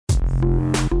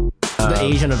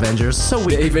Asian Avengers. So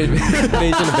weak. Asian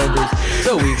Avengers.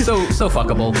 So weak. So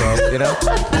fuckable, bro. You know?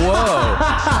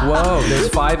 Whoa. There's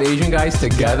 5 Asian guys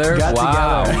together.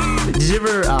 Wow. Together. Did you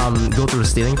ever go through a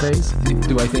stealing phase?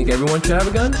 Do I think everyone should have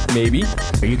a gun? Maybe.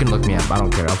 Or you can look me up. I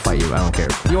don't care. I'll fight you. I don't care.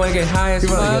 You want to get high as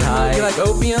fuck? You like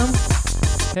opium?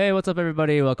 Hey, what's up,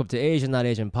 everybody? Welcome to Asian Not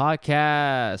Asian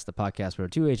Podcast, the podcast where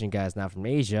 2 Asian guys not from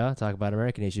Asia talk about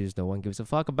American issues no one gives a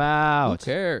fuck about. Who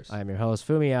cares? I'm your host,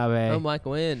 Fumi Abe. I'm Mike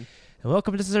Wynn. And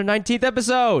welcome. This is our 19th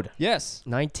episode. Yes.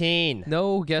 19.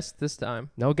 No guest this time.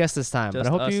 No guest this time, Just but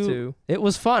I hope us two. It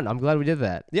was fun. I'm glad we did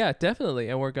that. Yeah, definitely.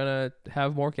 And we're going to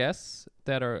have more guests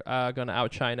that are going to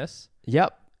outshine us.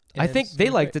 Yep. I And think it's they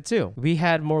gonna be liked great. it too. We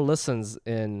had more listens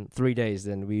in 3 days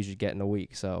than we usually get in a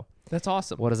week. So That's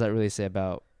awesome. what does that really say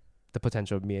about the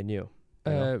potential of me and you?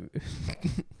 You know?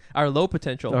 Our low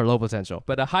potential. Or low potential.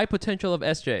 But a high potential of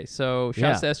SJ. So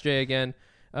shouts to SJ again.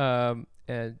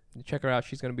 And check her out.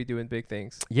 She's going to be doing big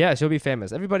things. Yeah, she'll be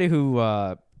famous. Everybody who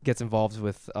gets involved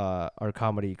with our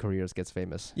comedy careers gets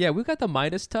famous. Yeah, we've got the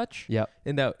Midas touch. Yep.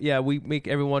 In that, we make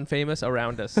everyone famous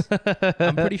around us.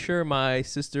 I'm pretty sure my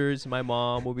sisters, my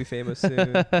mom will be famous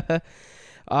soon.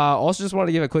 Also, just wanted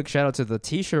to give a quick shout out to the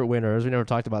T-shirt winners. We never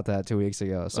talked about that 2 weeks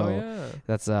ago. So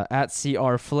that's at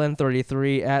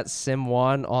CRFlynn33, at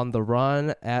Sim1 on the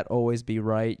run, at Always Be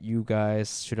Right. You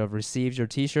guys should have received your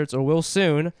T-shirts or will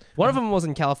soon. One of them was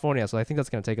in California, so I think that's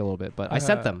going to take a little bit. But I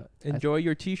sent them. Enjoy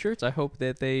your T-shirts. I hope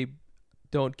that they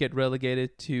don't get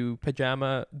relegated to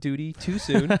pajama duty too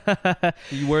soon.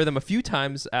 You wear them a few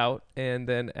times out, and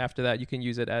then after that, you can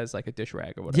use it as like a dish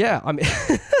rag or whatever. Yeah, I mean,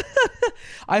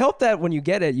 I hope that when you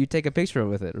get it, you take a picture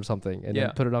with it or something and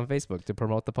then put it on Facebook to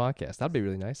promote the podcast. That'd be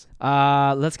really nice.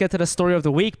 Let's get to the story of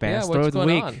the week, man. Yeah, Story what's of the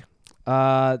going week.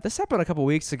 on? This happened a couple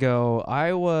weeks ago.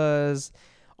 I was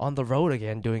on the road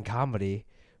again doing comedy.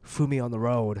 Fumi on the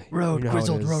road. You know how it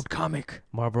grizzled is. road comic.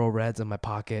 Marlboro Reds in my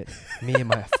pocket. Me and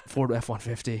my Ford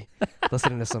F-150.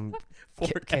 Listening to some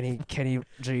Kenny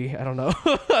G. I don't know.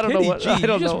 I don't know what. G, I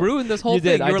don't you just know. ruined this whole You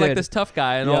thing. did, You were I like did. this tough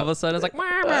guy, and all of a sudden it's like.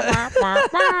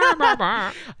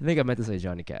 I think I meant to say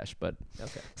Johnny Cash, but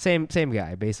Okay. same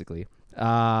guy basically. So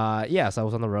I was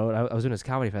on the road. I was doing this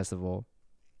comedy festival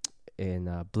in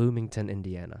Bloomington,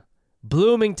 Indiana.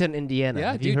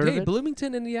 Yeah, Have you dude. heard Hey, of it?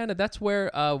 Bloomington, Indiana. That's where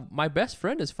my best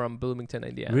friend is from. Bloomington,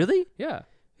 Indiana. Really? Yeah.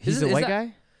 He's a white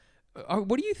guy?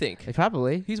 What do you think?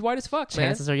 Probably. He's white as fuck,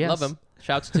 Chances man. are yes. Love him.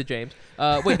 Shouts to James.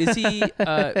 Wait, is he?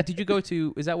 Did you go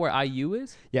to? Is that where IU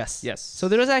is? Yes. Yes. So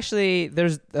there's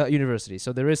university.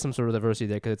 So there is some sort of diversity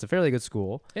there because it's a fairly good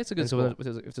school. It's a good And school.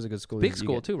 So if there's a good school, Big you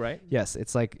school get- too, right? Yes,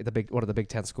 it's like one of the Big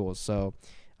Ten schools. So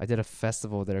I did a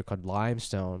festival there called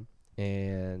Limestone,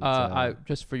 and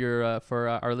Just for your for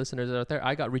our listeners out there,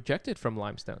 I got rejected from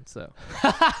Limestone. So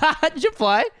did you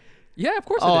apply? yeah, of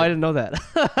course. Oh, I I did. didn't know that.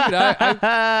 Dude,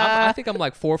 I think I'm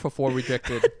like 4 for 4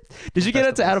 rejected. Did you get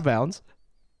into festivals. Out of Bounds?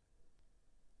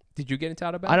 Did you get into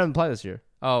Out of Bounds? I didn't apply this year.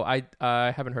 Oh, I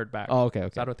haven't heard back. Oh, okay.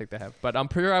 So I don't think they have, but I'm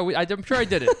sure I'm sure I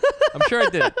did it. I'm sure I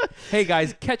did it. Hey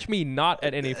guys, catch me not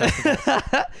at any festivals.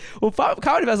 Well,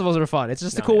 comedy festivals are fun. It's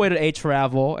just a No, cool yeah. way to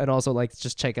travel and also like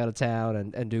just check out a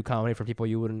town and do comedy for people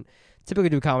you wouldn't typically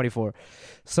do comedy for.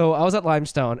 So I was at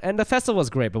Limestone, and the festival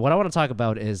was great. But what I want to talk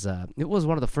about is it was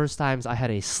one of the first times I had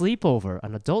a sleepover,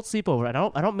 an adult sleepover. And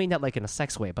I don't mean that like in a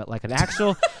sex way, but like an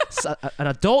actual an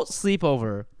adult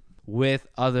sleepover with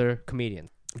other comedians.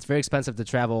 It's very expensive to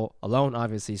travel alone,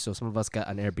 obviously. So some of us got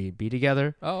an Airbnb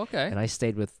together. Oh, okay. And I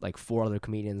stayed with like 4 other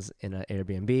comedians in an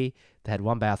Airbnb that had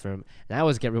 1 bathroom. And I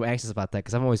always get real anxious about that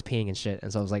because I'm always peeing and shit.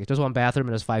 And so I was like, if there's 1 bathroom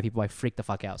and there's 5 people, I freak the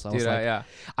fuck out. So I was Dude, like, yeah.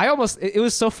 I almost, it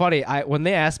was so funny. When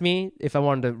they asked me if I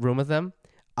wanted to room with them,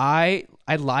 I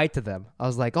lied to them. I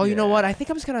was like, oh, you know what? I think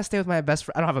I'm just going to stay with my best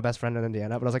friend. I don't have a best friend in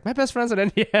Indiana, but I was like, my best friend's in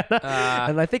Indiana.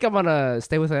 And I think I'm going to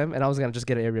stay with him. And I was going to just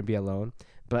get an Airbnb alone.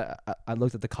 But I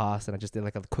looked at the cost and I just did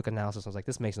like a quick analysis. I was like,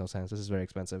 this makes no sense. This is very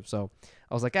expensive. So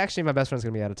I was like, actually, my best friend's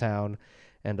going to be out of town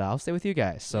and I'll stay with you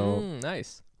guys. So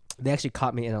Nice. they actually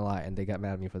caught me in a lie and they got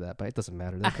mad at me for that. But it doesn't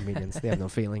matter. They're comedians. They have no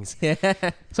feelings. So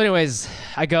anyways,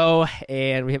 I go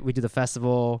and we do the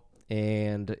festival.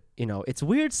 And, you know, it's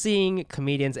weird seeing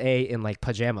comedians in like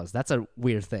pajamas. That's a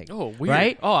weird thing. Oh, weird.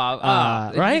 Right?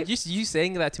 Oh, right? You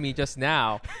saying that to me just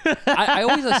now. I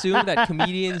always assume that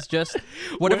comedians just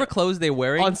whatever clothes they're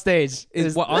wearing On stage.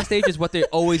 is what on stage is what they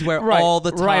always wear Right, all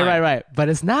the time. Right. But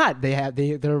it's not.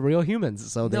 They're real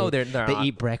humans. So they're they not.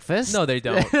 eat breakfast. No, they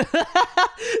don't.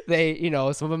 They, you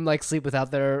know, some of them like sleep without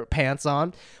their pants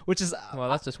on, which is Well,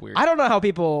 that's just weird. I don't know how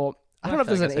people. I don't know if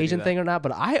I this is guess an I do Asian that. thing or not,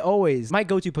 but my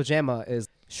go-to pajama is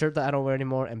shirt that I don't wear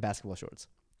anymore and basketball shorts.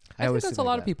 I think always that's sleep a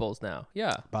lot like of that. people's now.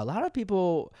 Yeah. But a lot of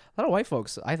people, a lot of white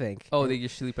folks, I think. Oh, they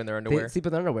just sleep in their They underwear. sleep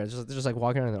in their underwear. They're just like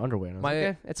walking around in their underwear. And I was My-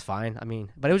 like, it's fine. I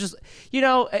mean, but it was just,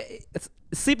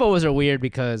 sleepovers are weird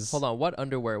because. Hold on, what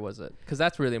underwear was it? Because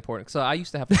that's really important. So I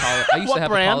used to have a college. I used What to have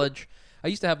brand? a college. I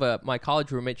used to have my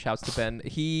college roommate. Shouts to Ben.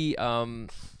 He,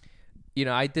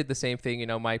 I did the same thing.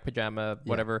 My pajama,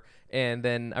 whatever. And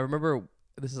then I remember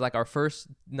this is like our first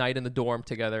night in the dorm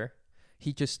together.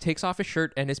 He just takes off his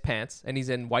shirt and his pants, and he's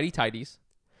in whitey tighties,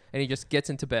 and he just gets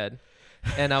into bed.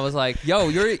 And I was like, "Yo,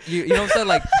 you know what I'm saying?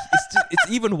 Like, it's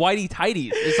even whitey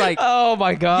tighties. It's like, Oh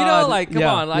my God. come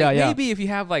on, like maybe if you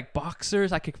have like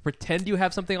boxers, I could pretend you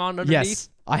have something on underneath." Yes.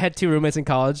 I had 2 roommates in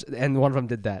college, and one of them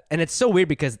did that. And it's so weird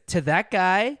because to that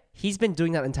guy, he's been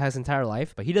doing that his entire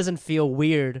life, but he doesn't feel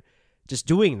weird just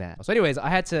doing that. So anyways, I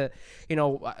had to,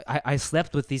 I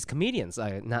slept with these comedians,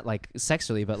 not like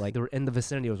sexually, but like they were in the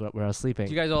vicinity of where I was sleeping.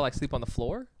 Do you guys all like sleep on the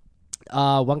floor?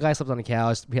 One guy slept on the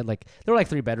couch. We had there were like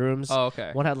 3 bedrooms. Oh,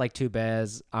 okay. One had like 2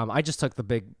 beds. I just took the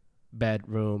big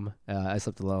bedroom. I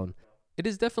slept alone. It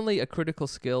is definitely a critical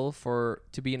skill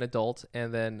to be an adult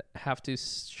and then have to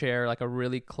share like a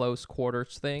really close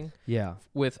quarters thing Yeah.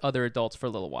 with other adults for a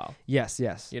little while. Yes.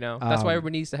 That's why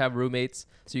everyone needs to have roommates,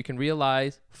 so you can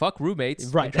realize fuck roommates,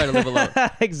 Right. and try to live alone.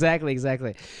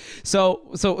 exactly. So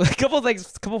a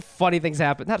couple funny things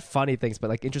happened. Not funny things, but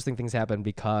like interesting things happened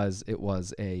because it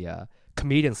was a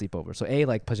comedian sleepover. So A,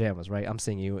 like pajamas, right? I'm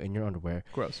seeing you in your underwear.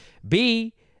 Gross.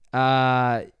 B,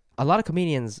 a lot of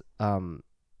comedians,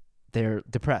 they're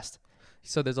depressed.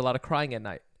 So there's a lot of crying at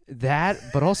night. That,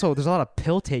 but also there's a lot of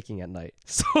pill taking at night.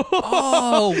 So,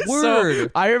 Oh, word.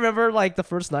 So I remember like the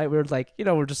first night we were like,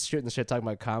 we're just shooting the shit talking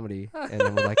about comedy, and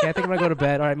then we're like, I think I'm gonna go to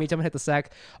bed. All right, me too. I'm gonna hit the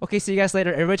sack. Okay, see you guys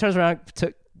later. Everybody turns around,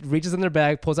 reaches in their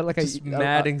bag, pulls out like Just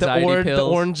mad anxiety the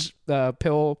pills. orange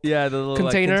pill, Yeah, the little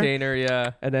Container.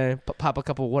 yeah. and then pop a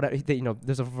couple. Whatever,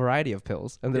 there's a variety of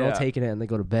pills, and they're all Yeah. taking it and they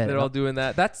go to bed. They're all doing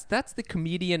that. That's the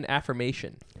comedian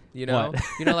affirmation. What?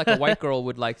 Like a white girl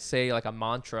would like say like a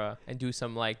mantra and do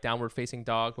some like downward facing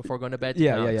dog before going to bed to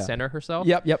Yeah. center herself.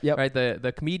 Yep. Right,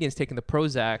 the comedian's taking the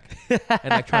Prozac and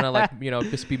like trying to like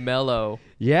just be mellow.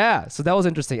 Yeah, so that was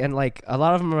interesting, and like a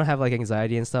lot of them have like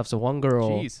anxiety and stuff. So one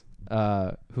girl, Jeez.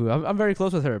 who I'm very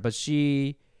close with her, but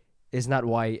she is not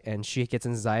white, and she gets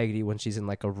anxiety when she's in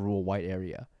like a rural white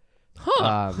area.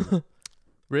 Huh?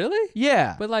 Really?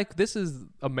 Yeah, But like this is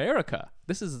America.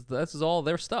 This is all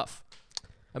their stuff.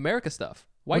 America stuff.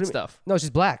 White stuff. no, she's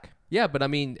black. Yeah, but I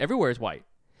mean everywhere is white.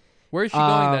 Where is she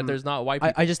going that there's not white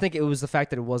people? I just think it was the fact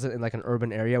that it wasn't in like an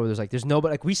urban area where there's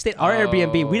nobody. Like we stayed our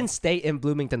Airbnb. We didn't stay in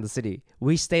Bloomington, the city.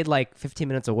 We stayed like 15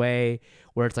 minutes away,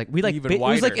 where it's like Even it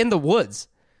was like wider. in the woods.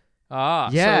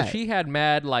 Yeah. So she had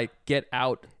mad like get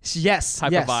out Yes,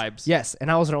 type of vibes. Yes,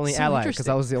 and I was her only So ally because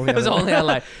I was the only. It was other- only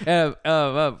ally.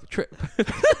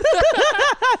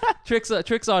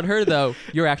 Tricks on her though.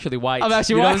 You're actually white. I'm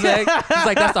actually you know white. What I'm saying? It's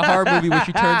like that's a horror movie where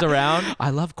she turns around.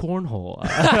 I love cornhole.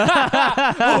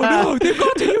 Oh no, they've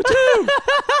gone to you too,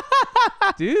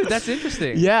 dude. That's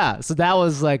interesting. Yeah, so that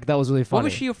was really funny. What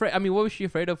was she afraid? I mean, what was she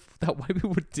afraid of that white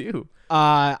people would do?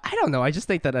 I don't know. I just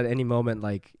think that at any moment,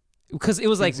 like, because it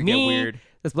was like Things would get me, weird.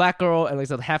 this black girl, and like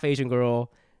some half Asian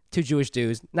girl, 2 Jewish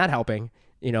dudes, not helping,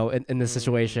 in this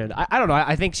situation. I don't know.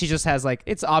 I think she just has like,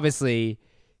 it's obviously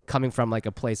coming from like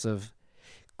a place of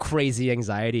crazy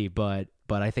anxiety, but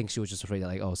I think she was just afraid that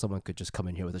like, oh, someone could just come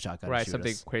in here with a shotgun, and Right, shoot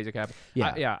something us. crazy could happen.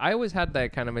 Yeah. I always had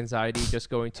that kind of anxiety just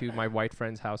going to my white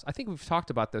friend's house. I think we've talked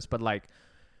about this, but like,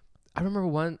 I remember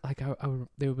one like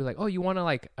they would be like, "Oh, you want to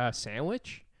like a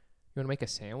sandwich? You want to make a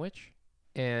sandwich?"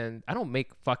 And I don't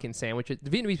make fucking sandwiches. The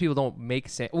Vietnamese people don't make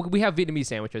we have Vietnamese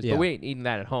sandwiches, Yeah. but we ain't eating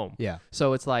that at home. Yeah.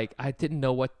 So it's like I didn't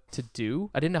know what to do.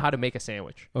 I didn't know how to make a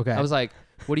sandwich. Okay. I was like,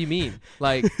 "What do you mean?"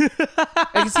 Like,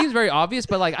 it seems very obvious,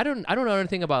 but like I don't know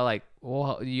anything about like,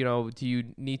 well, do you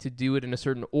need to do it in a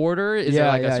certain order? Is there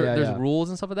like there's rules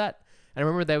and stuff like that? And I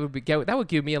remember that would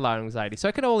give me a lot of anxiety. So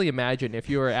I can only imagine if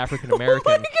you were African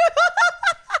American.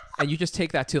 And you just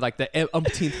take that to like the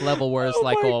umpteenth level where it's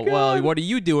like, oh, well, what are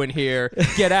you doing here?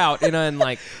 Get out. And then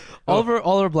like, all of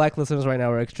our black listeners right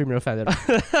now are extremely offended.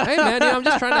 hey man, I'm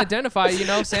just trying to identify,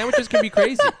 sandwiches can be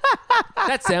crazy.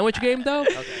 That sandwich game though?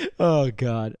 Okay. Oh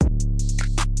God.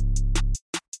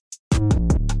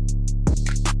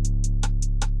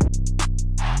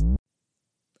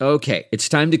 Okay, it's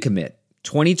time to commit.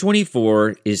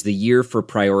 2024 is the year for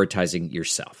prioritizing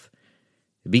yourself.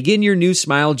 Begin your new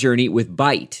smile journey with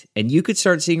Byte, and you could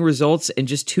start seeing results in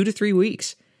just 2 to 3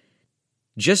 weeks.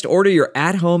 Just order your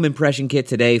at-home impression kit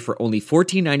today for only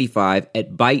 $14.95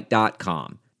 at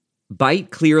Byte.com. Byte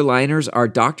clear liners are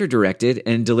doctor-directed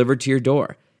and delivered to your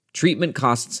door. Treatment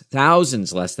costs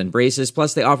thousands less than braces,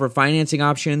 plus they offer financing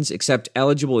options, accept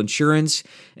eligible insurance,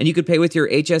 and you could pay with your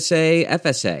HSA,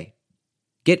 FSA.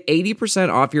 Get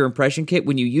 80% off your impression kit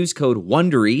when you use code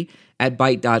WONDERY at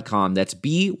Byte.com. That's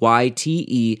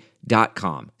BYTE.com.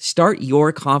 Start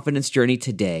your confidence journey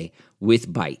today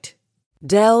with Byte.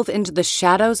 Delve into the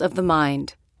shadows of the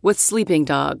mind with Sleeping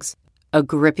Dogs, a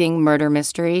gripping murder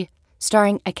mystery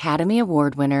starring Academy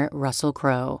Award winner Russell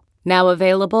Crowe. Now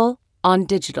available on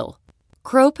digital.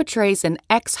 Crowe portrays an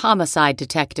ex-homicide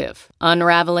detective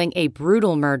unraveling a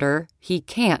brutal murder he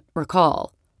can't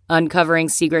recall. Uncovering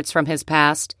secrets from his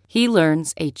past, he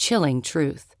learns a chilling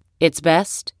truth. It's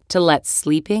best to let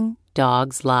sleeping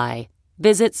dogs lie.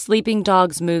 Visit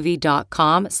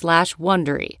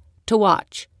sleepingdogsmovie.com/Wondery to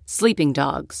watch Sleeping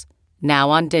Dogs, now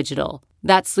on digital.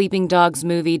 That's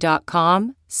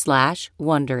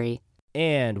sleepingdogsmovie.com/Wondery.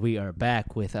 And we are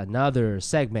back with another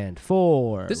segment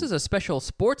for... This is a special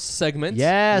sports segment.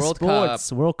 Yes, World sports.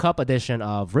 Cup. World Cup edition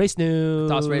of Race News.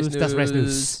 Das Race News. Das Race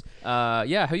News.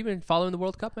 Yeah, have you been following the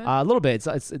World Cup, man? A little bit.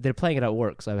 They're playing it at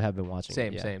work, so I have been watching.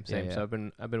 Same. it. Yeah. Yeah. So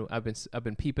I've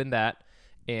been peeping that.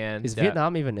 And Is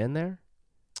Vietnam even in there?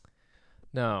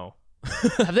 No.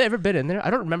 Have they ever been in there? I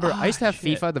don't remember. I used to have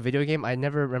shit. FIFA, the video game. I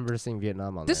never remember seeing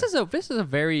Vietnam on This there. is a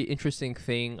very interesting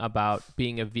thing about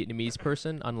being a Vietnamese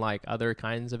person, unlike other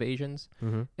kinds of Asians,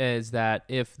 is that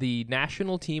if the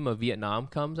national team of Vietnam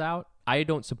comes out, I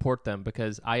don't support them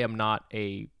because I am not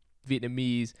a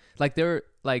Vietnamese. Like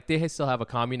they still have a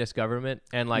communist government,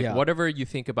 and whatever you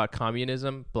think about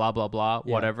communism, blah blah blah,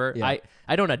 whatever. Yeah.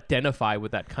 I don't identify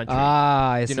with that country.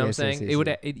 I see. You know what I'm I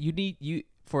saying? see.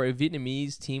 For a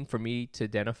Vietnamese team, for me to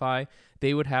identify,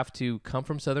 they would have to come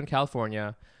from Southern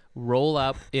California, roll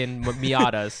up in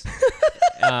Miatas,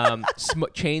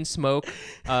 chain smoke,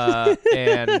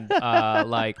 and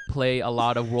play a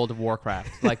lot of World of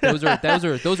Warcraft. Like those are my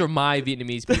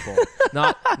Vietnamese people,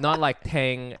 not like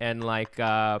Tang and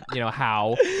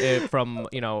Hao from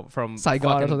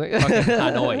Saigon or something. fucking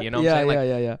Hanoi. You know what I'm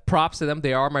saying? Yeah. Props to them.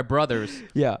 They are my brothers.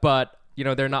 Yeah. But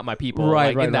they're not my people,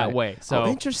 Right, in that right. way. So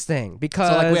interesting.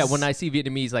 Because when I see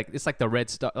Vietnamese, it's like the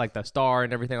red star, like the star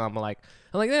and everything. I'm like,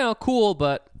 cool,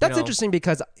 but that's interesting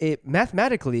because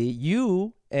mathematically,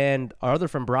 you and our other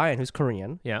friend Brian, who's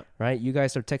Korean, Yeah. right? You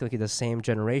guys are technically the same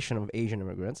generation of Asian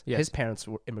immigrants. Yes. His parents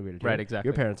were immigrated here. Right, exactly.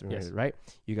 Your parents immigrated, Yes. right?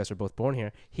 You guys were both born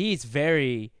here. He's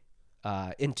very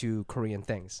into Korean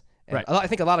things. And Right. I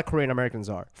think a lot of Korean Americans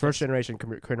are. First generation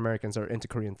Korean Americans are into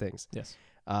Korean things. Yes.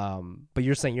 But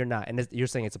you're saying you're not, and you're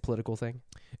saying it's a political thing.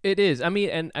 It is. I mean,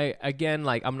 and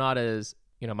I'm not as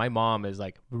my mom is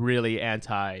really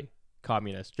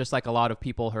anti-communist, just like a lot of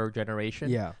people her generation.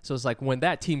 Yeah. So it's like when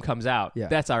that team comes out, Yeah.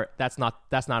 that's not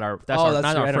our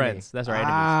your enemy. friends. That's our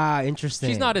enemies. Ah, interesting.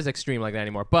 She's not as extreme like that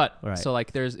anymore. But Right. so if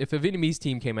a Vietnamese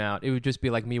team came out, it would just be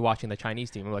like me watching the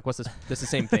Chinese team. I'm like, what's this? This is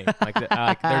the same thing.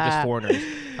 They're just foreigners.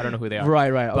 I don't know who they are.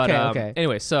 Right. But Okay.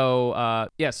 anyway, so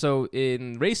so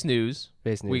in race news,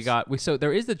 so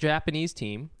there is the Japanese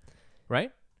team,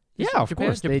 right? Yeah, of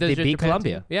course. They There's a beat Japan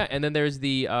Colombia. team. Yeah, and then there's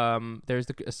the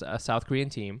South Korean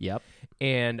team. Yep.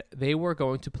 And they were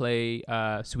going to play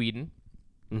Sweden.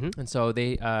 Mm-hmm. And so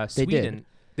they Sweden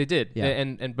they did.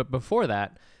 Yeah. But before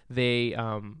that, they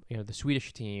the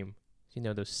Swedish team,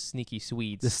 those sneaky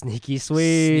Swedes. The sneaky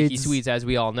Swedes. Sneaky Swedes, as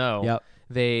we all know. Yep.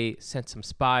 They sent some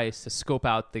spies to scope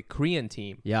out the Korean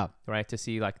team, Yeah. right? To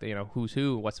see who's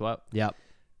who, what's what. Yep.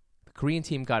 The Korean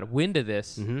team got wind of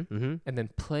this Mm-hmm. and then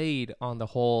played on the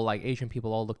whole Asian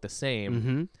people all look the same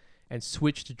Mm-hmm. and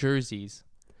switched jerseys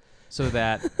so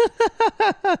that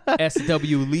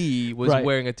S.W. Lee was Right.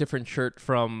 wearing a different shirt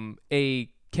from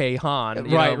A.K. Han,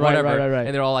 Right.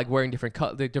 and they're all wearing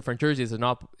different jerseys, and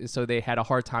so they had a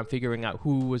hard time figuring out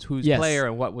who was whose Yes. player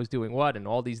and what was doing what and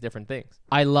all these different things.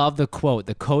 I love the quote.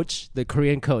 The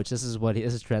Korean coach. This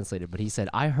is translated, but he said,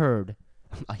 "I heard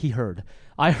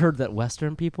that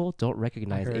Western people don't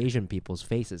recognize Asian people's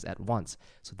faces at once.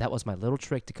 So that was my little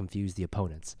trick to confuse the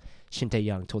opponents." Shin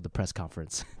Tae-young told the press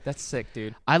conference. That's sick,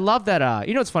 dude. I love that.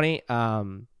 It's funny.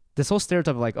 This whole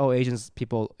stereotype of all Asians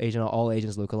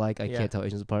look alike. I Yeah. can't tell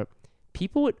Asians apart.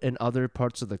 People in other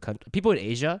parts of the country, people in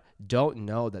Asia, don't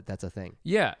know that that's a thing.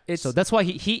 Yeah, So that's why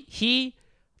he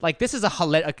this is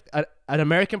an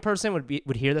American person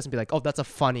would hear this and be like, "Oh, that's a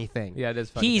funny thing." Yeah, it is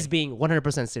funny He's thing. being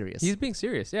 100% serious. He's being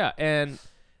serious, yeah. And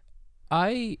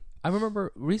I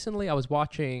remember recently I was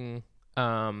watching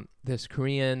this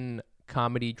Korean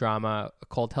comedy drama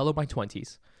called Hello My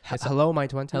 20s. Hello, My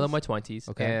 20s? Hello My 20s.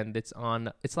 Okay. And it's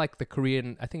like the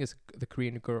Korean, I think it's the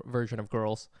Korean version of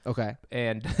Girls. Okay.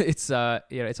 And it's on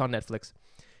Netflix.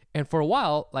 And for a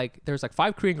while, like there's like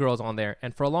 5 Korean girls on there,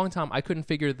 and for a long time I couldn't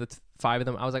figure the 5 of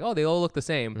them. I was like, oh, they all look the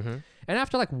same. And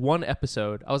after like one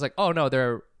episode, I was like, oh no,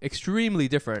 they're extremely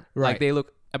different. Right. Like they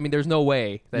look. I mean, there's no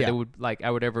way that Yeah. they would like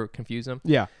I would ever confuse them.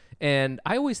 Yeah. And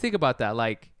I always think about that.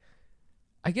 Like,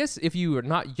 I guess if you are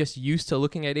not just used to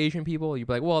looking at Asian people, you'd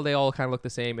be like, well, they all kind of look the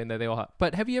same, and then they all have.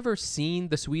 But have you ever seen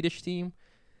the Swedish team?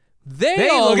 They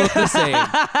all look the same.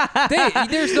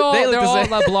 They're all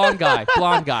like blonde guy.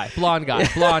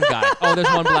 Oh, there's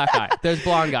one black guy. There's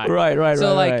blonde guy. Right.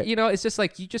 So like, right. you know, it's just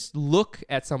like you just look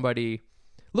at somebody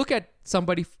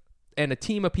and a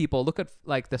team of people. Look at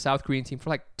like the South Korean team for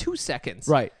like 2 seconds.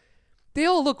 Right. They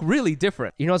all look really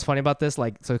different. You know what's funny about this?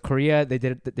 Like, so Korea, they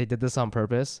did this on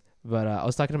purpose. But I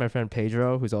was talking to my friend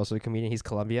Pedro, who's also a comedian. He's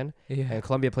Colombian, Yeah. and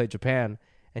Colombia played Japan,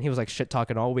 and he was like shit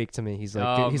talking all week to me. He's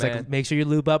like, Oh, he's man. like, make sure you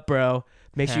lube up, bro.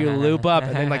 Make sure you lube up.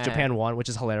 And then like Japan won, which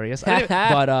is hilarious.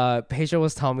 But Pedro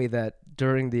was telling me that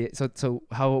during the so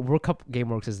how a World Cup game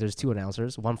works is there's 2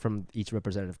 announcers, one from each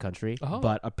representative country. Oh.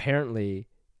 But apparently,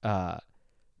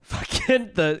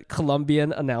 fucking the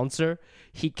Colombian announcer,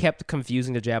 he kept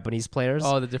confusing the Japanese players.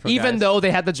 Oh, the different even guys. though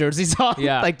they had the jerseys on.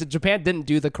 Yeah. Like the Japan didn't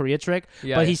do the Korea trick,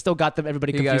 Yeah, but yeah. he still got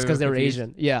everybody He got confused because they were everyone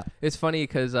Asian. Yeah. It's funny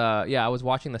because I was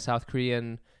watching the South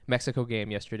Korean Mexico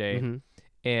game yesterday,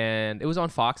 and it was on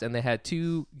Fox, and they had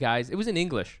 2 guys. It was in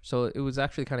English, so it was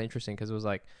actually kind of interesting because it was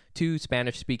like 2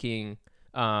 Spanish speaking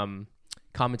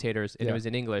commentators, and Yeah. it was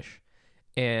in English,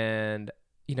 and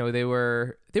you know they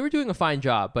were doing a fine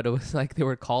job, but it was like they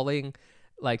were calling.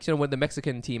 Like, you know, when the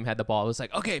Mexican team had the ball, it was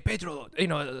like, okay, Pedro,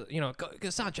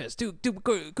 Sanchez, do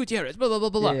Gutierrez, blah, blah, blah,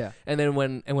 blah. Yeah. And then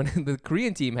when the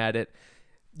Korean team had it,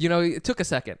 you know, it took a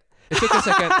second. They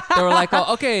were like,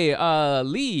 oh, okay,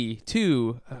 Lee,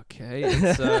 2. Okay,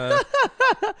 it's,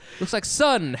 looks like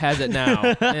Sun has it now.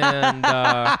 And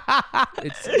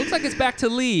it looks like it's back to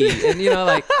Lee. And, you know,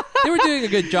 like, they were doing a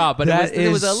good job, but it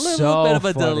was a little bit of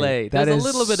a delay. There's a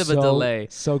little bit of a delay.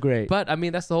 So great. But, I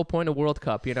mean, that's the whole point of World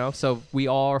Cup, you know? So we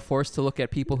all are forced to look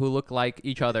at people who look like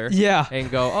each other. Yeah.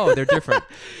 And go, oh, they're different.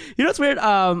 You know what's weird?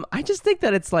 I just think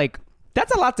that it's like,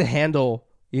 that's a lot to handle,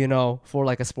 you know, for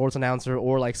like a sports announcer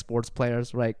or like sports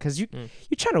players, right? Because you're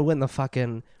trying to win the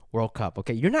fucking World Cup,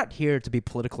 okay? You're not here to be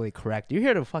politically correct. You're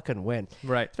here to fucking win.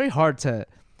 Right. It's very hard to,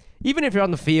 even if you're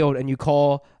on the field and you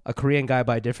call a Korean guy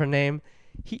by a different name,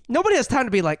 nobody has time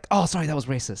to be like, oh, sorry, that was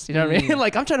racist. You know what I mean?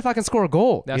 Like, I'm trying to fucking score a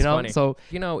goal. That's you know? funny. So,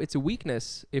 you know, it's a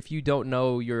weakness if you don't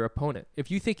know your opponent. If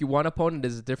you think one opponent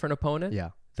is a different opponent, yeah.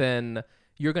 then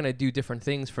you're going to do different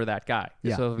things for that guy.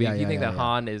 Yeah. So if Yeah, you yeah, think yeah, that yeah.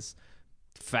 Han is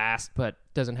fast but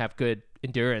doesn't have good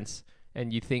endurance,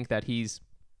 and you think that he's,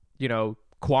 you know,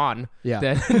 Kwan, Yeah.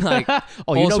 then like,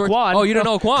 Oh, you all know sorts- Kwan. Oh, you don't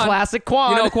know Kwan. Classic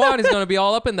Kwan. You know, Kwan is going to be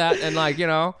all up in that, and like, you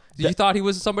know, you thought he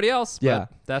was somebody else. But Yeah.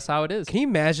 that's how it is. Can you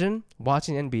imagine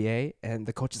watching NBA and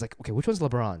the coach is like, okay, which one's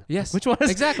LeBron? Yes, Which one is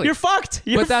exactly. You're fucked.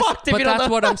 You're fucked if you don't that's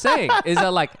know. what I'm saying. Is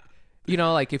that like, you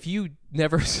know, like if you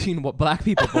never seen what black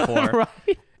people before,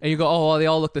 Right. and you go, oh, well, they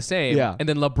all look the same, Yeah. and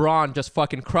then LeBron just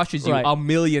fucking crushes you Right. a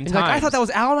million He's times. like, I thought that was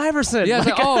Allen Iverson. Yeah, it's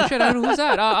Like, like, oh shit, who's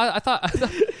that? I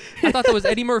thought that was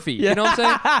Eddie Murphy. You know what I'm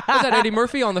saying? Was that Eddie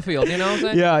Murphy on the field? You know what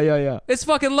I'm saying? yeah. It's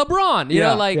fucking LeBron, you Yeah,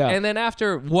 know, like, yeah. and then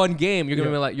after one game, you're gonna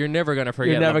be like, you're never gonna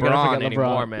forget never LeBron gonna forget anymore,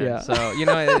 LeBron, man. yeah. So you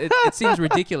know, it seems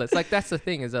ridiculous. Like that's the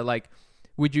thing is that like,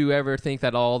 would you ever think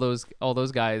that all those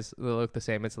guys look the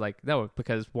same? It's like no,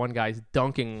 because one guy's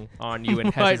dunking on you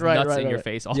and has his nuts in your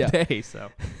face all Yeah. day. So,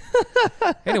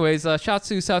 anyways, shout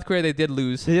to South Korea. They did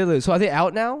lose. They did lose. So are they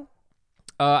out now?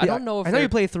 I don't know if I know they're- you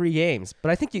play 3 games,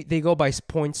 but I think they go by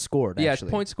points scored. Yeah,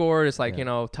 actually. point scored. It's like, Yeah. you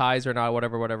know, ties or not,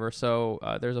 whatever. So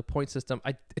there's a point system.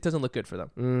 It doesn't look good for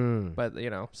them. But,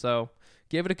 you know, so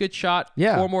give it a good shot.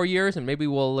 Yeah. 4 more years, and maybe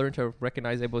we'll learn to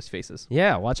recognize everybody's faces.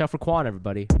 Yeah, watch out for Kwan,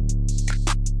 everybody.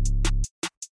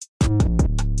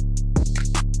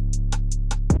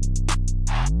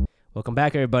 Welcome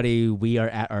back, everybody. We are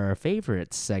at our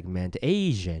favorite segment,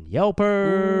 Asian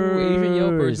Yelpers. Ooh, Asian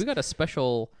Yelpers. We got a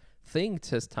special thing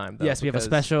this time, though. Yes, we have a because-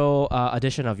 special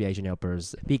edition of the Asian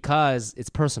Yelpers because it's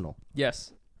personal.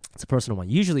 Yes. It's a personal one.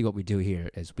 Usually what we do here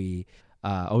is we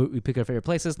pick our favorite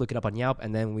places, look it up on Yelp,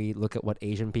 and then we look at what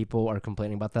Asian people are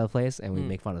complaining about that place, and we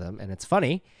make fun of them. And it's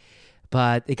funny,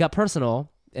 but it got personal,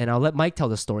 and I'll let Mike tell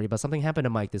the story, but something happened to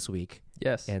Mike this week,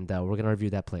 Yes. and we're going to review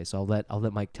that place. So I'll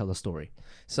let Mike tell the story.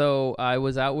 So I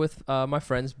was out with my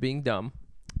friends being dumb,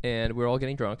 and we were all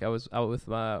getting drunk. I was out with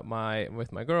my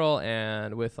girl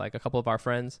and with like a couple of our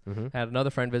friends. I had another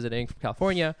friend visiting from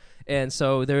California, and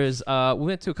so there's we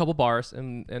went to a couple bars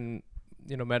and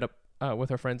you know met up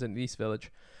with our friends in the East Village,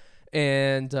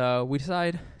 and we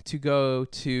decided to go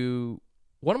to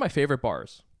one of my favorite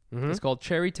bars. It's called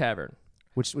Cherry Tavern.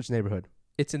 Which neighborhood?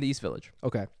 It's in the East Village.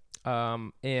 Okay.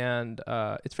 And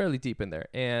it's fairly deep in there,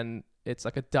 and it's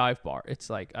like a dive bar. It's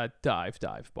like a dive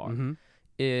bar. Mm-hmm.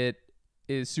 It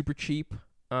is super cheap,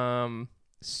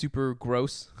 super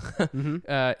gross,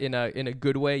 Mm-hmm. in a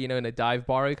good way, in a dive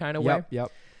bar kind of way.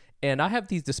 Yep. And I have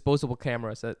these disposable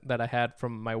cameras that I had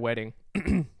from my wedding,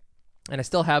 and I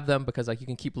still have them because like you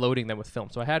can keep loading them with film.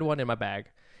 So I had one in my bag,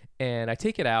 and I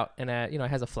take it out, and it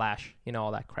has a flash,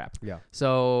 all that crap. Yeah.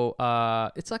 So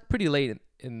it's like pretty late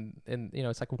in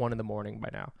it's like 1 a.m. by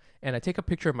now, and I take a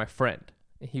picture of my friend,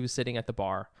 and he was sitting at the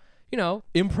bar,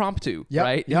 impromptu, Yep,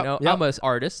 right? yep. I'm an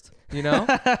artist,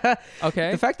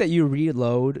 okay. The fact that you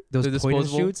reload those The point and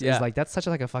disposable? shoots Yeah. is like that's such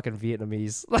like a fucking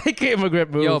Vietnamese like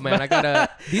immigrant move. Yo, man,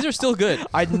 these are still good.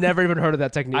 I'd never even heard of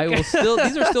that technique. These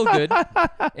are still good.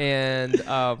 And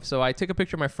so I took a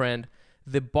picture of my friend.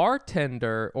 The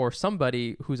bartender or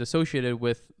somebody who's associated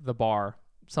with the bar,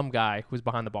 some guy who's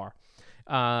behind the bar,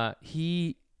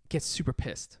 he gets super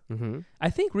pissed. Mm-hmm. I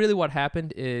think really what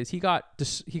happened is he got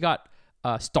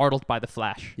startled by the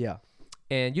flash. Yeah.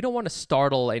 And you don't want to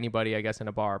startle anybody, I guess, in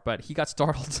a bar, but he got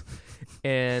startled,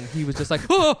 and he was just like,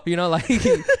 oh, like he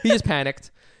just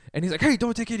panicked, and he's like, hey,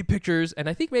 don't take any pictures. And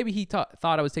I think maybe he thought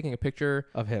I was taking a picture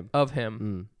Of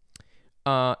him.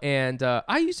 And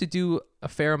I used to do a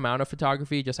fair amount of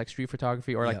photography, just like street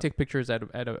photography, or like Yeah. take pictures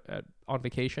on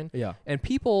vacation. Yeah. And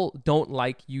people don't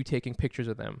like you taking pictures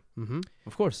of them. Mm-hmm.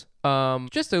 Of course.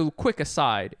 Just a quick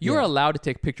aside, you're Yeah. allowed to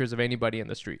take pictures of anybody in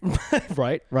the street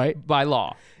Right. by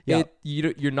law. Yeah.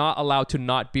 You're not allowed to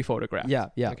not be photographed. Yeah.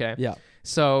 Yeah. Okay. Yeah.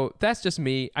 So that's just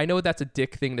me. I know that's a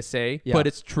dick thing to say, Yeah. but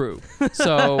it's true.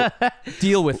 So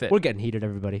deal with it. We're getting heated,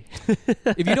 everybody.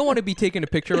 If you don't want to be taken a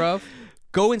picture of,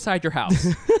 go inside your house.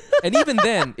 And even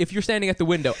then, if you're standing at the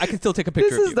window, I can still take a picture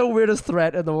This of is you. the weirdest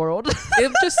threat in the world.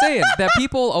 I'm just saying that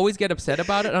people always get upset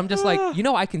about it. And I'm just like,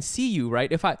 I can see you,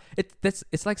 right?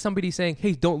 It's like somebody saying,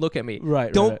 hey, don't look at me.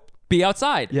 Right, Don't right. be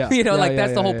outside. Yeah.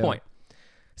 That's the whole yeah. point.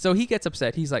 So he gets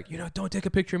upset. He's like, don't take a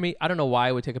picture of me. I don't know why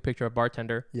I would take a picture of a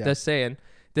bartender. Yeah. Just saying,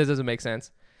 this doesn't make sense.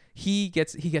 He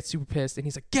gets super pissed, and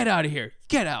he's like, get out of here.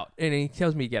 Get out. And he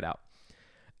tells me to get out.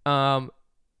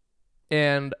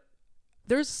 And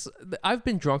I've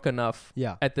been drunk enough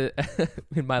Yeah.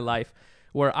 in my life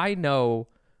where I know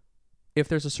if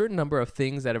there's a certain number of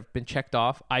things that have been checked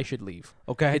off, I should leave.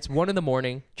 Okay. It's 1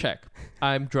 a.m. Check.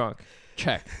 I'm drunk.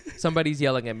 Check. Somebody's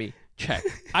yelling at me. Check.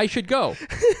 I should go.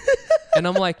 And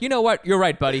I'm like, you know what? You're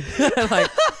right, buddy.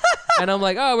 And I'm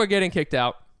like, oh, we're getting kicked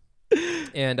out.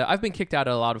 And I've been kicked out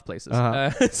at a lot of places.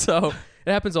 Uh-huh. So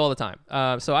it happens all the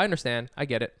time. So I understand. I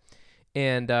get it.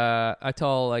 And I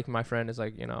tell like my friend is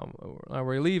like,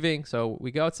 we're leaving. So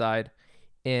we go outside,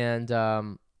 and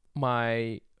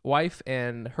my wife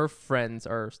and her friends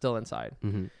are still inside.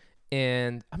 Mm-hmm.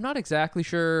 And I'm not exactly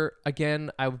sure.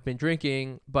 Again, I've been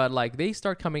drinking, but like they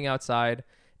start coming outside,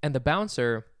 and the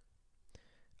bouncer,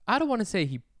 I don't want to say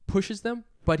he pushes them,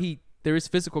 but there is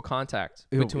physical contact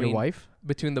between your wife,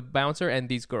 between the bouncer and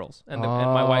these girls, and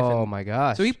my wife. Oh my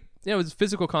gosh. So it was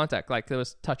physical contact, like there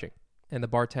was touching, and the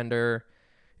bartender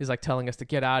is like telling us to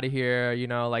get out of here,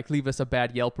 like leave us a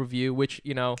bad Yelp review, which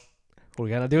we're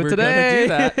gonna do it we're today.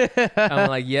 gonna do that. I'm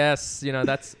like, yes,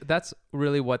 that's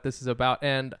really what this is about.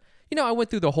 And I went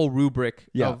through the whole rubric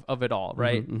of it all,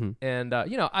 right? Mm-hmm. And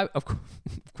I of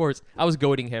course I was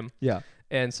goading him. Yeah.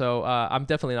 And so I'm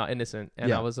definitely not innocent. And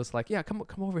Yeah. I was just like, yeah, come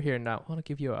over here now. I want to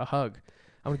give you a hug.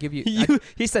 I want to give you.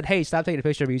 He said, "Hey, stop taking a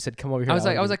picture of me." You said, "Come over here." I was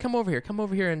like, come over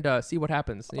here, and see what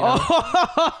happens.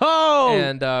 Oh.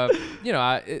 And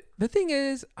the thing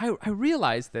is, I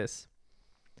realized this.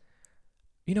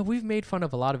 We've made fun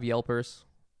of a lot of Yelpers,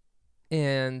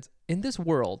 and in this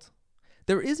world,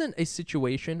 there isn't a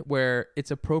situation where it's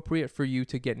appropriate for you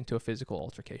to get into a physical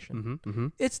altercation. Mm-hmm, mm-hmm.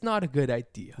 It's not a good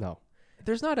idea. No.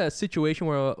 There's not a situation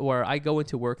where I go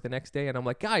into work the next day and I'm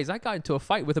like, guys, I got into a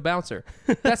fight with a bouncer.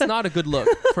 That's not a good look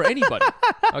for anybody.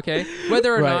 Okay,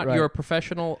 whether or not you're a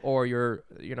professional or you're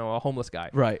a homeless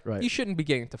guy. Right. You shouldn't be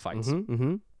getting into fights. Mm-hmm,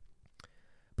 mm-hmm.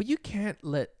 But you can't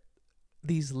let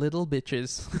these little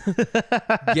bitches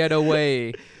get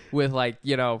away with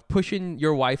pushing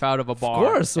your wife out of a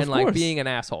bar of being an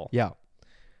asshole. Yeah.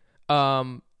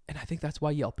 And I think that's why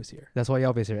Yelp is here. That's why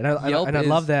Yelp is here, and I Yelp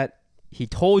love that he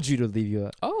told you to leave you.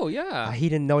 Oh yeah. He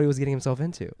didn't know what he was getting himself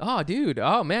into. Oh dude.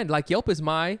 Oh man. Like Yelp is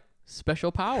my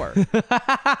special power. You know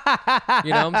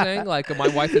what I'm saying? Like my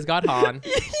wife has got Han.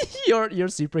 Your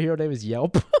superhero name is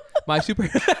Yelp. My super.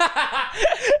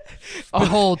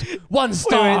 Behold, 1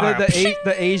 star. Wait,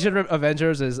 the Asian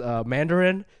Avengers is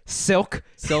Mandarin, Silk,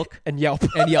 and Yelp.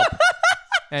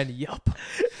 And Yelp.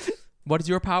 What is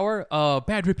your power?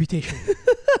 Bad reputation.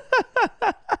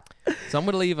 So I'm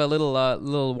gonna leave a little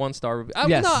 1-star review.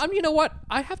 Yes. No, you know what?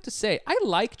 I have to say, I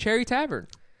like Cherry Tavern.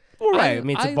 Well, right. I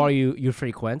mean, it's a bar you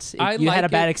frequent. You had a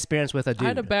bad experience with a dude. I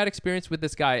had a bad experience with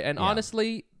this guy, and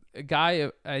honestly, a guy,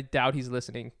 I doubt he's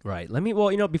listening. Right.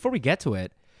 Well, before we get to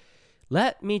it,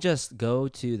 let me just go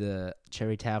to the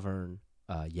Cherry Tavern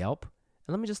Yelp,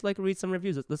 and let me just read some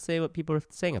reviews. Let's say what people are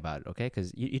saying about it, okay?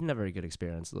 Because you didn't have a very good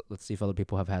experience. Let's see if other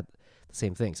people have had the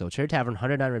same thing. So Cherry Tavern,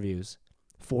 109 reviews,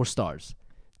 4 stars.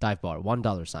 Dive bar,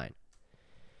 $1 sign.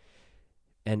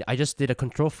 And I just did a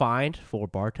control find for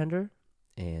bartender,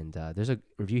 and there's a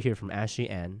review here from Ashley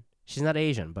N. She's not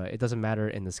Asian, but it doesn't matter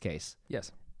in this case.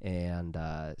 Yes. And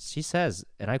she says,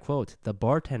 and I quote, "The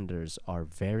bartenders are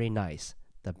very nice.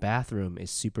 The bathroom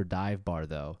is super dive bar,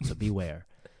 though, so beware."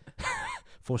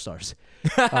 4 stars.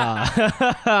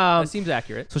 That seems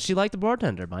accurate. So she liked the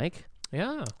bartender, Mike.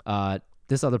 Yeah.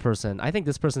 This other person, I think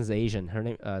this person's Asian. Her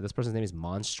name, this person's name is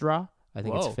Monstra. I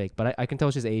think it's fake, but I can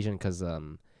tell she's Asian because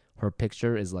her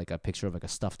picture is like a picture of like a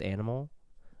stuffed animal.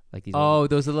 Like these.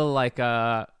 Those are little what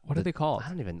are they called? I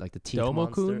don't even like the teeth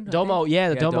Domo-kun, monster. Domo, yeah,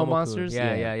 the Domo Domo-kun. monsters.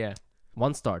 Yeah.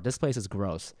 1 star. This place is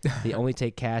gross. They only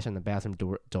take cash and the bathroom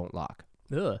door don't lock.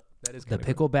 Ugh. That is The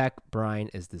pickleback brine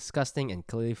is disgusting and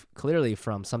clearly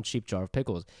from some cheap jar of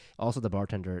pickles. Also, the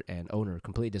bartender and owner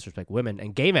completely disrespect women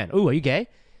and gay men. Ooh, are you gay?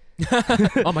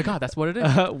 Oh my God, that's what it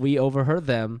is. We overheard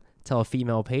them tell a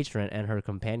female patron and her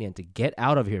companion to get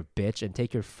out of here, bitch, and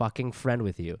take your fucking friend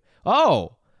with you.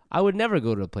 Oh, I would never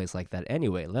go to a place like that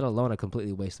anyway, let alone a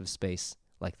completely waste of space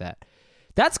like that.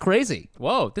 That's crazy.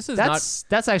 Whoa,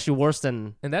 That's actually worse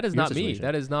than. And that is your not me. situation.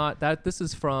 That is not that.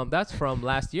 That's from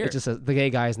last year. It just says the gay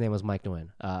guy's name was Mike Nguyen.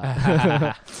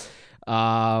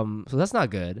 So that's not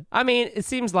good. I mean, it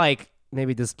seems like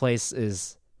maybe this place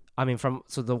is. I mean,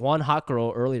 so the one hot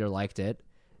girl earlier liked it.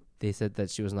 They said that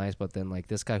she was nice, but then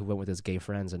this guy who went with his gay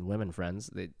friends and women friends,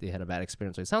 they had a bad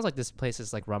experience. So it sounds like this place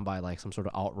is run by some sort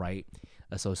of alt-right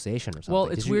association or something. Well,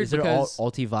 it's weird is there because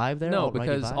alty vibe there? No, alt-righty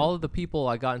because vibe? all of the people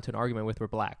I got into an argument with were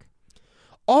black.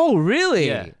 Oh, really?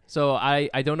 Yeah. So I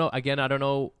don't know. Again, I don't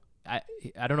know. I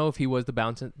don't know if he was the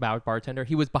bartender.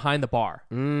 He was behind the bar,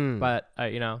 but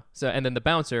So and then the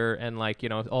bouncer and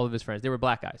all of his friends, they were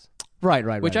black guys.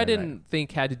 Right. Which I didn't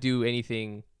think had to do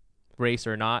anything race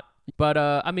or not. But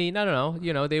I mean, I don't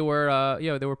know. They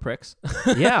were pricks.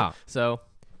 Yeah. So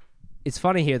it's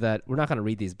funny here that we're not going to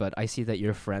read these, but I see that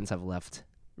your friends have left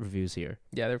reviews here.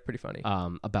 Yeah, they're pretty funny.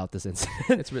 About this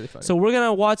incident. It's really funny. So we're going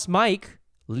to watch Mike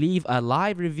leave a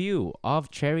live review of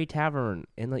Cherry Tavern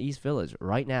in the East Village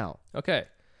right now. Okay.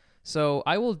 So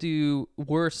I will do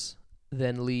worse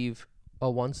than leave a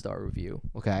 1-star review.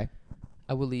 Okay.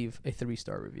 I will leave a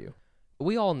 3-star review.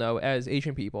 We all know, as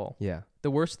Asian people, Yeah. the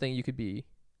worst thing you could be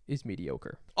is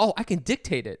mediocre. Oh, I can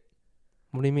dictate it.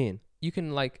 What do you mean? You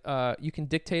can you can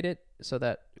dictate it so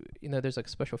that there's a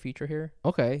special feature here.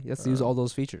 Okay, let's use all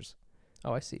those features.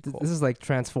 Oh, I see. Cool. This is like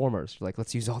Transformers. You're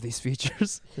let's use all these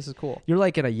features. This is cool. You're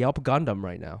like in a Yelp Gundam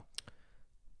right now.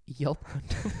 Yelp.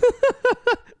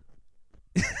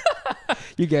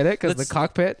 You get it? Because the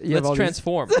cockpit. Let's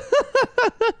transform.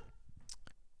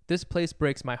 This place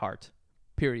breaks my heart.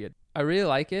 Period. I really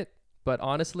like it, but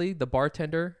honestly, the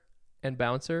bartender and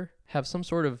bouncer have some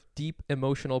sort of deep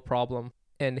emotional problem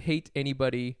and hate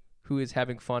anybody who is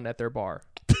having fun at their bar.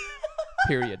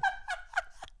 Period.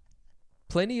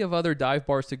 Plenty of other dive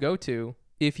bars to go to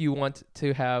if you want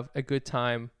to have a good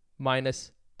time,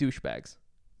 minus douchebags.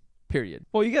 Period.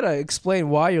 Well, you gotta explain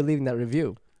why you're leaving that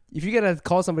review. If you're gonna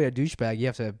call somebody a douchebag, you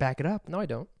have to back it up. No, I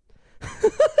don't.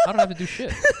 I don't have to do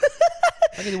shit.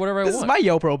 I can do whatever I want. This is my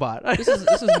Yelp robot. This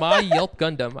is my Yelp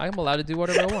Gundam. I'm allowed to do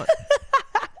whatever I want.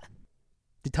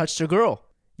 You touched your girl.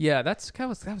 Yeah, that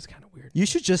was kind of weird. You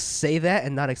should just say that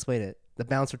and not explain it. The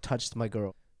bouncer touched my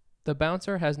girl. The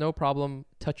bouncer has no problem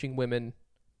touching women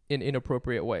in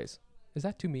inappropriate ways. Is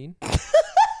that too mean?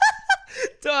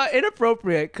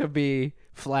 Inappropriate could be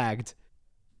flagged.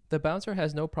 The bouncer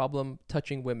has no problem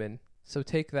touching women, so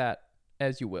take that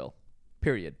as you will.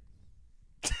 Period.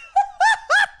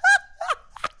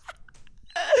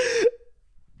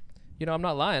 I'm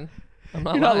not lying.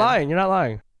 You're not lying. You're not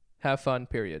lying. Have fun,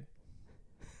 period.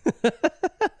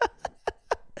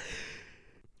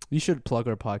 You should plug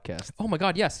our podcast. Oh my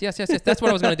God, yes. That's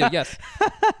what I was going to do, yes.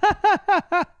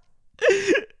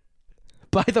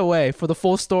 By the way, for the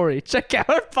full story, check out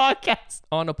our podcast.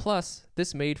 On a plus,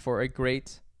 this made for a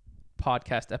great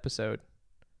podcast episode,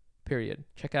 period.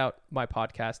 Check out my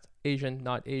podcast, Asian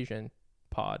Not Asian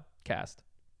Podcast.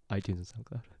 iTunes and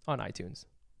SoundCloud. On iTunes.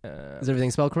 Is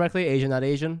everything spelled correctly? Asian, not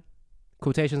Asian?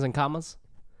 Quotations and commas?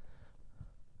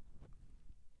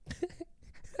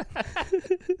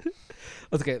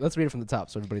 Okay, let's read it from the top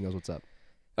so everybody knows what's up.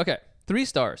 Okay, 3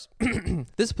 stars.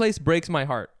 This place breaks my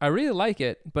heart. I really like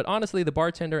it, but honestly, the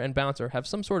bartender and bouncer have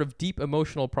some sort of deep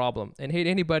emotional problem and hate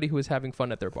anybody who is having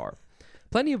fun at their bar.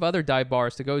 Plenty of other dive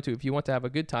bars to go to if you want to have a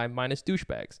good time, minus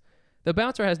douchebags. The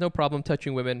bouncer has no problem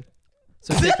touching women,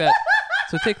 so take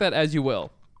that as you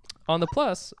will. On the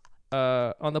plus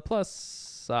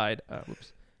side,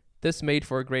 this made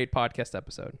for a great podcast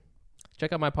episode.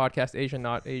 Check out my podcast, Asian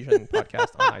Not Asian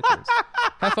Podcast, on iTunes.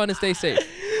 Have fun and stay safe.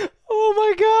 Oh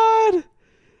my god!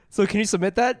 So can you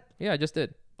submit that? Yeah, I just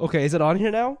did. Okay, is it on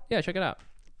here now? Yeah, check it out.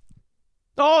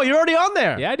 Oh, you're already on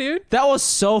there. Yeah, dude. That was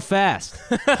so fast.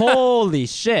 Holy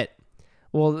shit.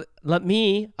 Well,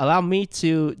 allow me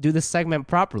to do this segment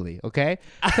properly, okay?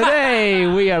 Today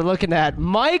we are looking at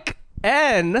Mike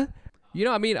N. You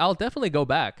know, I mean, I'll definitely go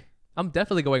back. I'm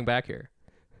definitely going back here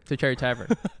to Cherry Tavern.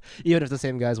 Even if the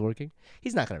same guy's working,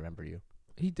 he's not gonna remember you.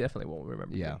 He definitely won't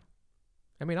remember me. Yeah.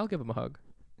 I mean, I'll give him a hug.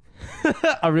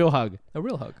 A real hug. A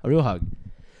real hug. A real hug.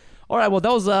 All right. Well,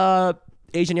 that was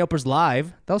Asian Yelpers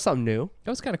Live. That was something new.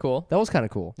 That was kind of cool. That was kind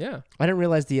of cool. Yeah. I didn't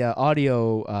realize the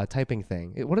audio typing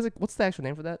thing. What is it? What's the actual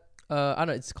name for that? I don't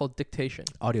know. It's called dictation.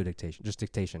 Audio dictation. Just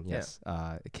dictation. Yes.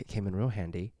 It came in real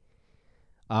handy.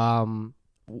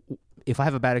 If I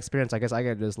have a bad experience, I guess I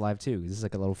gotta do this live too. This is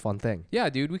like a little fun thing. Yeah,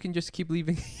 dude. We can just keep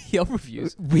leaving Yelp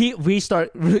reviews We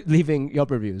start leaving Yelp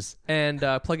reviews and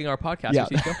plugging our podcast. Yeah.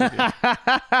 with each Yelp review.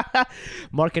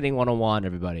 Marketing 101,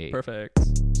 everybody. Perfect.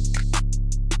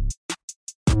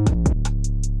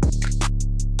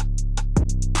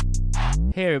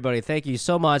 Hey, everybody. Thank you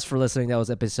so much for listening. That was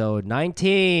episode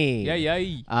 19.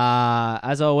 Yeah.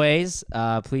 As always,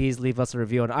 please leave us a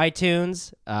review on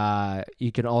iTunes.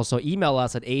 You can also email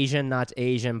us at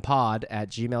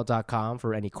asiannotasianpod@gmail.com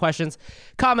for any questions,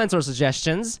 comments, or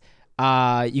suggestions.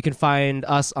 You can find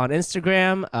us on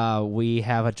Instagram. We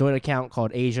have a joint account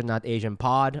called Asian Not Asian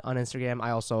Pod on Instagram.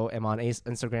 I also am on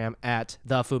Instagram at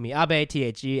thefumiabe,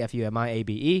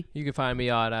 TheFumiabe. You can find me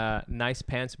on Nice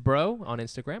Pants Bro on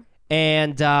Instagram.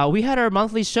 And we had our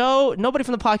monthly show. Nobody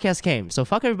from the podcast came, so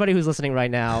fuck everybody who's listening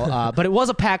right now. But it was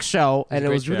a packed show, and it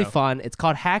was really fun. It's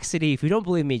called Hack City. If you don't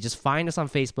believe me, just find us on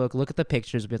Facebook. Look at the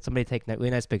pictures. We had somebody take really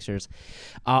nice pictures.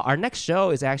 Our next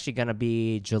show is actually going to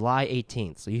be July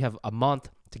 18th, so you have a month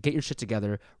to get your shit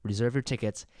together, reserve your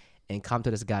tickets, and come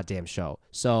to this goddamn show.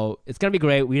 So it's gonna be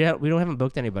great. We haven't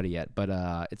booked anybody yet, but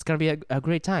it's gonna be a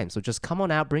great time. So just come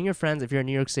on out, bring your friends. If you're in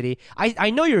New York City, I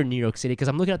know you're in New York City because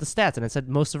I'm looking at the stats and it said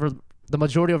the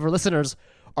majority of our listeners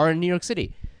are in New York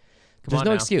City. There's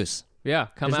no excuse. Yeah,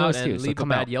 come There's no out excuse, and so leave a come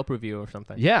bad out. Yelp review or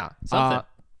something. Yeah. Something.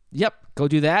 Yep. Go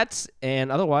do that.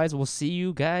 And otherwise, we'll see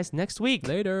you guys next week.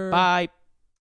 Later. Bye.